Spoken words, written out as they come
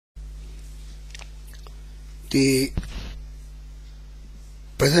The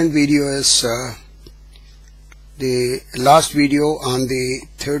present video is the last video on the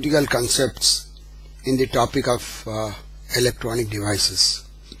theoretical concepts in the topic of electronic devices.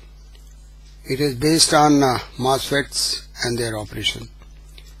 It is based on MOSFETs and their operation.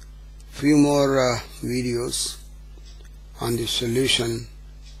 Few more videos on the solution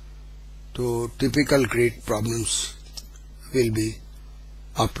to typical grid problems will be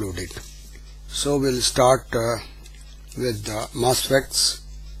uploaded. So we'll start with the MOSFETs.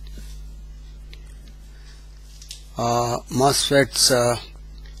 MOSFETs,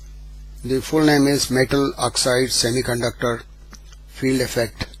 the full name is metal oxide semiconductor field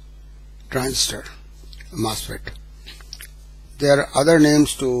effect transistor, MOSFET. There are other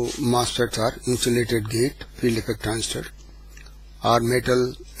names to MOSFETs are insulated gate field effect transistor, or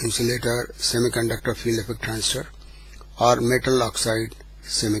metal insulator semiconductor field effect transistor, or metal oxide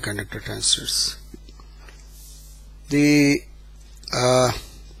semiconductor transistors. These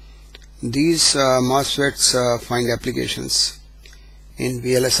MOSFETs find applications in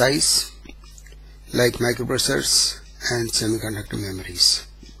VLSIs like microprocessors and semiconductor memories.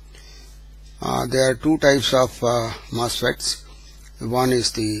 There are two types of MOSFETs. One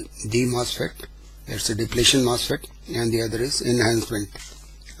is the D-MOSFET, that's a depletion MOSFET, and the other is enhancement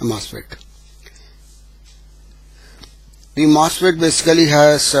MOSFET. The MOSFET basically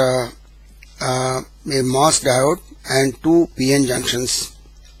has a MOS diode and two PN junctions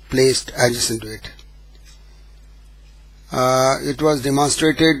placed adjacent to it. It was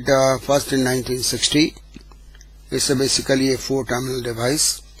demonstrated first in 1960. It's basically a four-terminal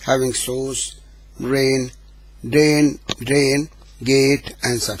device having source, drain, gate,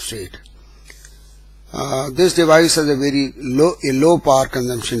 and substrate. This device has a very low power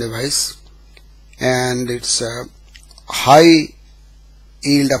consumption device, and it's high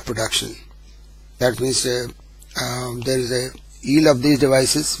yield of production. That means there is a yield of these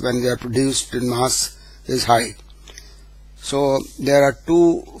devices when they are produced in mass is high. So there are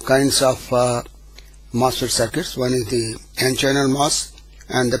two kinds of MOSFET circuits. One is the N-channel MOS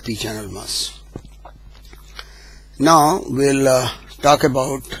and the P-channel MOS. Now we'll talk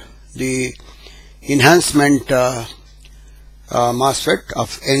about the enhancement MOSFET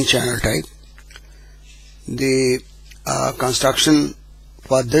of N-channel type. The construction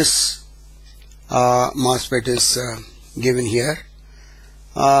for this MOSFET is given here.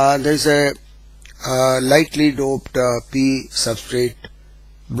 There is a lightly doped P substrate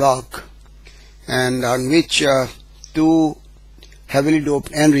block, and on which two heavily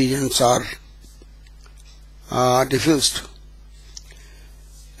doped N regions are diffused,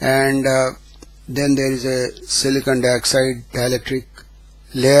 and then there is a silicon dioxide dielectric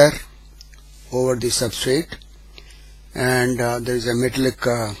layer over the substrate, and there is a metallic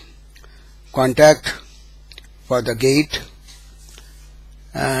contact for the gate,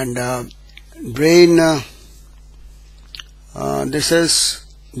 and drain. This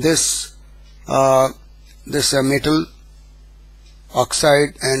metal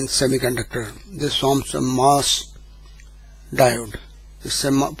oxide and semiconductor. This forms a MOS diode. This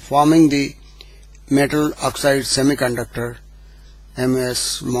is forming the metal oxide semiconductor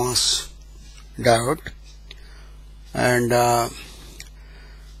MOS diode, and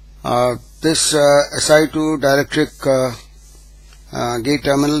this Si2 dielectric gate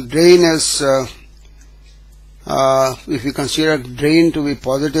terminal. Drain is, if you consider drain to be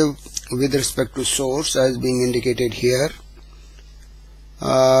positive with respect to source as being indicated here,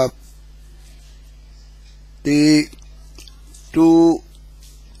 the two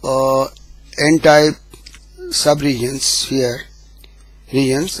N-type subregions here,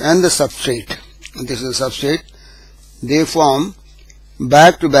 regions, and the substrate, and this is the substrate, they form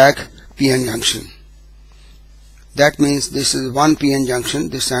back-to-back PN junction. That means this is one PN junction,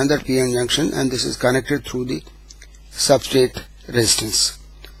 this is another PN junction, and this is connected through the substrate resistance.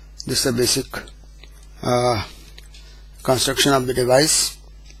 This is a basic construction of the device.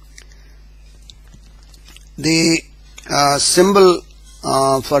 The symbol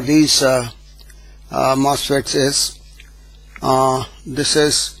for these MOSFETs is this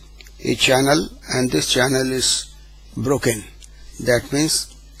is a channel, and this channel is broken. That means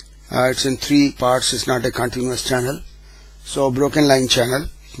it's in three parts, it's not a continuous channel. So broken line channel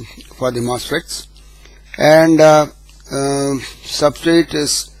for the MOSFETs, and substrate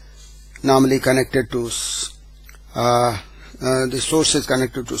is normally connected to the source is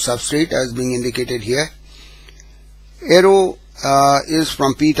connected to substrate as being indicated here. Arrow is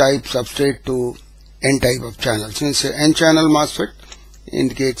from P-type substrate to N-type of channel. Since N-channel MOSFET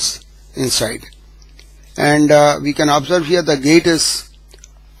indicates inside, and we can observe here the gate is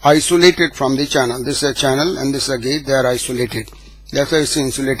isolated from the channel. This is a channel and this is a gate. They are isolated. That's why it's an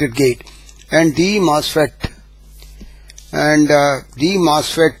insulated gate. And D MOSFET. And D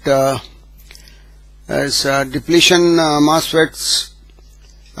MOSFET as depletion MOSFETs.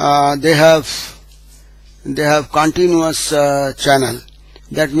 They have continuous channel.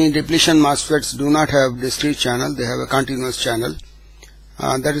 That means depletion MOSFETs do not have discrete channel. They have a continuous channel.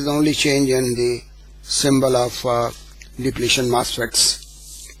 That is the only change in the symbol of depletion MOSFETs.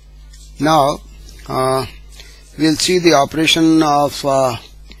 Now we'll see the operation of the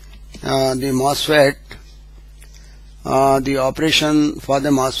MOSFET. The operation for the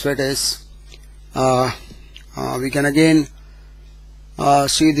MOSFET is we can again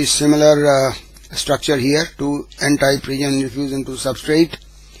see the similar structure here. Two n-type region infused into substrate,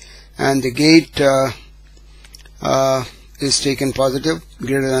 and the gate is taken positive,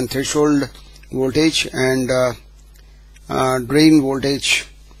 greater than threshold voltage, and drain voltage,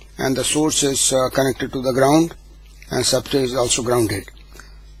 and the source is connected to the ground, and substrate is also grounded.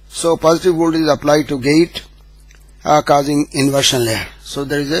 So positive voltage is applied to gate, causing inversion layer. So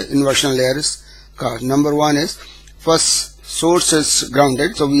there is a inversion layer is caused. Number one is, first source is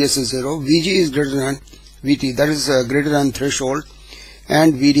grounded, so Vs is 0, Vg is greater than Vt, that is greater than threshold,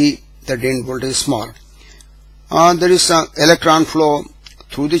 and Vd, the drain voltage, is small. There is some electron flow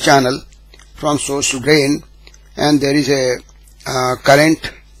through the channel from source to drain, and there is a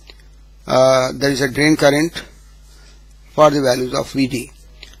current, there is a drain current for the values of Vd.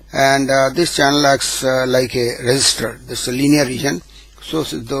 And this channel acts like a resistor. This is a linear region. So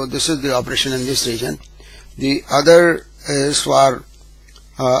this is the operation in this region. The other is for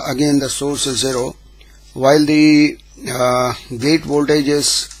again the source is 0, while the gate voltage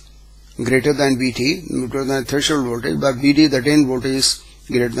is greater than Vt, greater than threshold voltage, but Vd, the drain voltage, is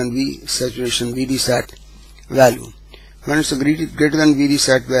greater than V saturation, Vd sat value. When it's greater than Vd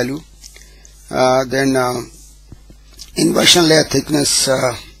sat value, then inversion layer thickness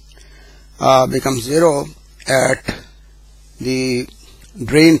becomes 0 at the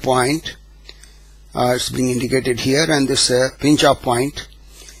drain point. It's being indicated here, and this pinch off point,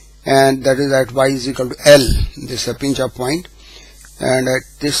 and that is at y is equal to L. This is a pinch off point, and at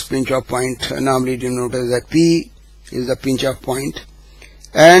this pinch off point, normally denoted as P is the pinch off point,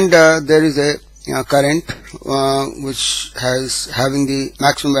 and there is a current which having the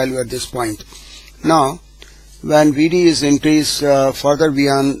maximum value at this point. Now when Vd is increased further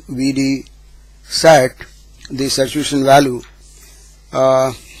beyond Vd sat, the saturation value,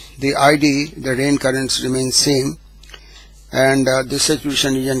 the ID, the drain currents remain same, and this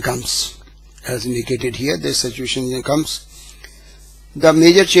saturation region comes as indicated here. This saturation region comes. The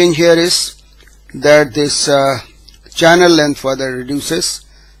major change here is that this channel length further reduces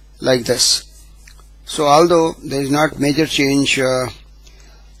like this. So although there is not major change due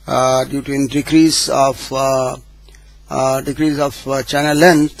to decrease of channel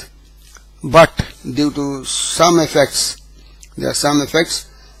length, but due to some effects, there are some effects.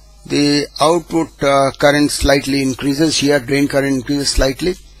 The output current slightly increases here, drain current increases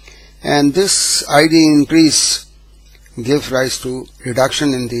slightly, and this ID increase gives rise to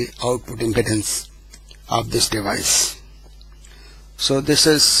reduction in the output impedance of this device. So this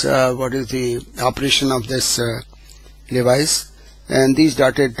is what is the operation of this device, and these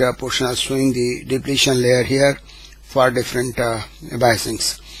dotted portion are showing the depletion layer here for different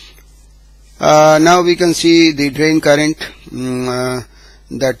biasings. Now we can see the drain current,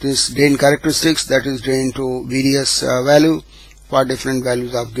 that is drain characteristics, that is drain to VDS value for different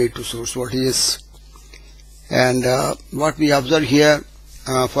values of gate to source voltages. And what we observe here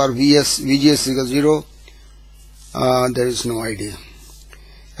for VGS equals 0, there is no ID.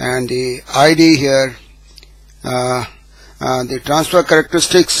 And the ID here, the transfer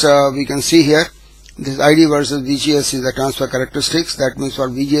characteristics we can see here. This ID versus VGS is the transfer characteristics. That means for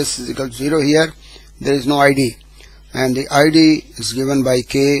VGS is equal to 0 here, there is no ID. And the ID is given by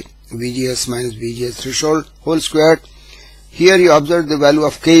K VGS minus VGS threshold whole squared. Here you observe the value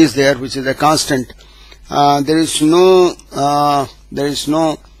of K is there, which is a constant. There is no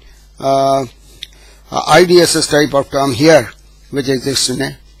IDSS type of term here which exists in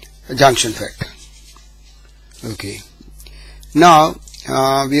a junction FET. Okay. Now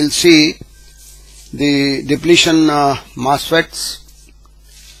we'll see the depletion MOSFETs.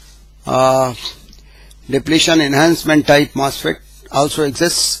 Depletion enhancement type MOSFET also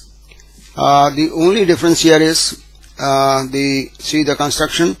exists. The only difference here is see the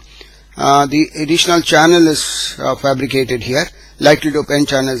construction. The additional channel is fabricated here. Likely to N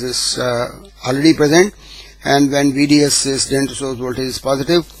channels is already present, and when VDS is drain to source voltage is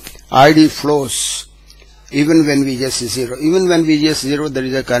positive, ID flows even when VGS is 0. Even when VGS is 0, there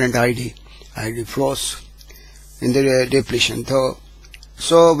is a current ID. ID flows in the depletion.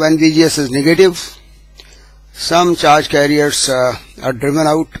 So when VGS is negative, some charge carriers are driven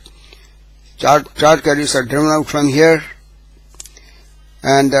out. Charge carriers are driven out from here,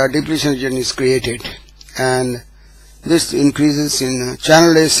 and depletion region is created, and this increases in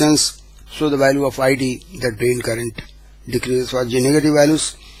channel resistance. So the value of ID, the drain current, decreases for negative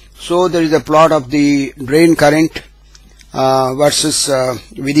values. So there is a plot of the drain current versus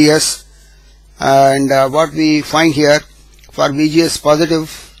VDS, and what we find here, for VGS positive,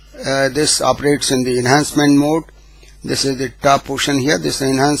 this operates in the enhancement mode. This is the top portion here. This is the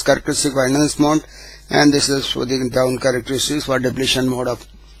enhanced characteristic for enhanced mode, and this is for the down characteristics for depletion mode of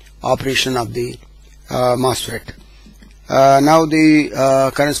operation of the MOSFET. Now the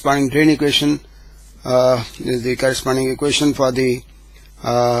corresponding drain equation is the corresponding equation for the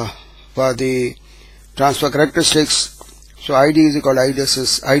transfer characteristics. So ID is equal to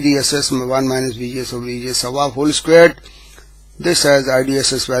IDSS 1 minus VGS over VGS above whole squared. This has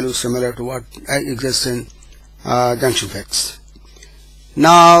IDSS value similar to what exists in junction FETs.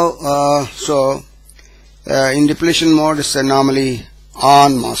 Now, in depletion mode, it's normally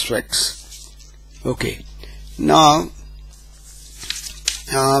on MOSFETs. Okay. Now,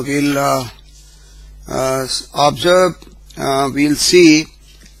 we'll observe, we'll see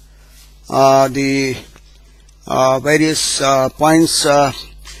the various points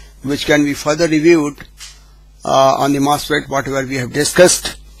which can be further reviewed on the MOSFET, whatever we have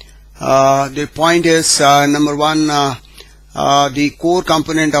discussed. The point is, number one, the core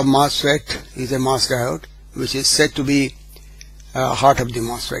component of MOSFET is a MOS diode, which is said to be heart of the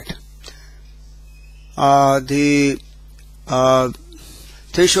MOSFET. The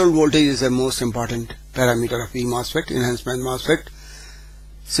threshold voltage is the most important parameter of MOSFET, enhancement MOSFET,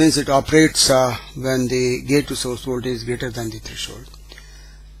 since it operates when the gate to source voltage is greater than the threshold.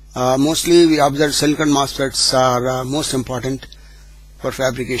 Mostly we observe silicon MOSFETs are most important for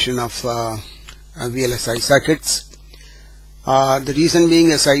fabrication of VLSI circuits. The reason being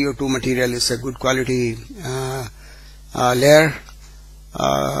SiO2 material is a good quality layer,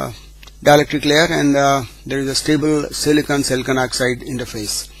 dielectric layer, and there is a stable silicon oxide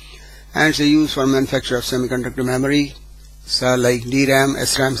interface, and it's used for manufacture of semiconductor memory, so like DRAM,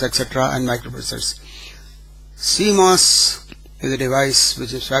 SRAMs, etc., and microprocessors. CMOS is a device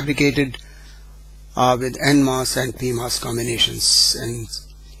which is fabricated with NMOS and PMOS combinations, and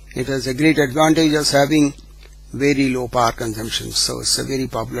it has a great advantage of having very low power consumption. So it's a very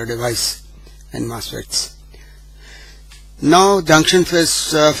popular device in MOSFETs. Now junction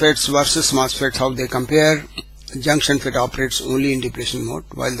FETs versus MOSFETs, how they compare. Junction FET operates only in depletion mode,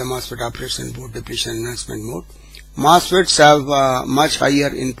 while the MOSFET operates in both depletion and enhancement mode. MOSFETs have much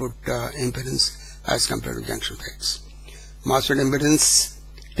higher input impedance as compared to junction FETs. MOSFET impedance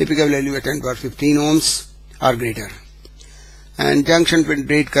typically value at 10 power 15 ohms or greater, and junction FET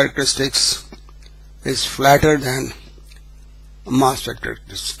drain characteristics is flatter than MOSFET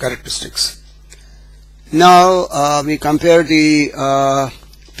characteristics. Now we compare the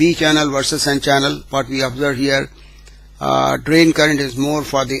P channel versus N channel. What we observe here, drain current is more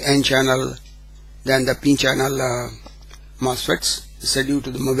for the N channel than the P channel MOSFETs. This is due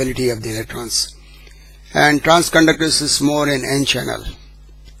to the mobility of the electrons, and transconductance is more in N channel,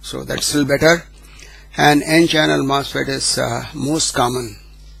 so that's still better. And N channel MOSFET is most common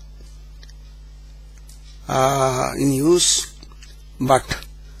in use, but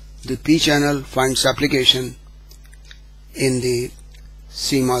the P channel finds application in the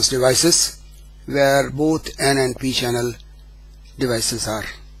CMOS devices, where both N and P channel devices are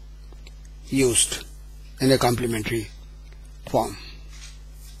used in a complementary form.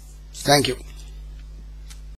 Thank you.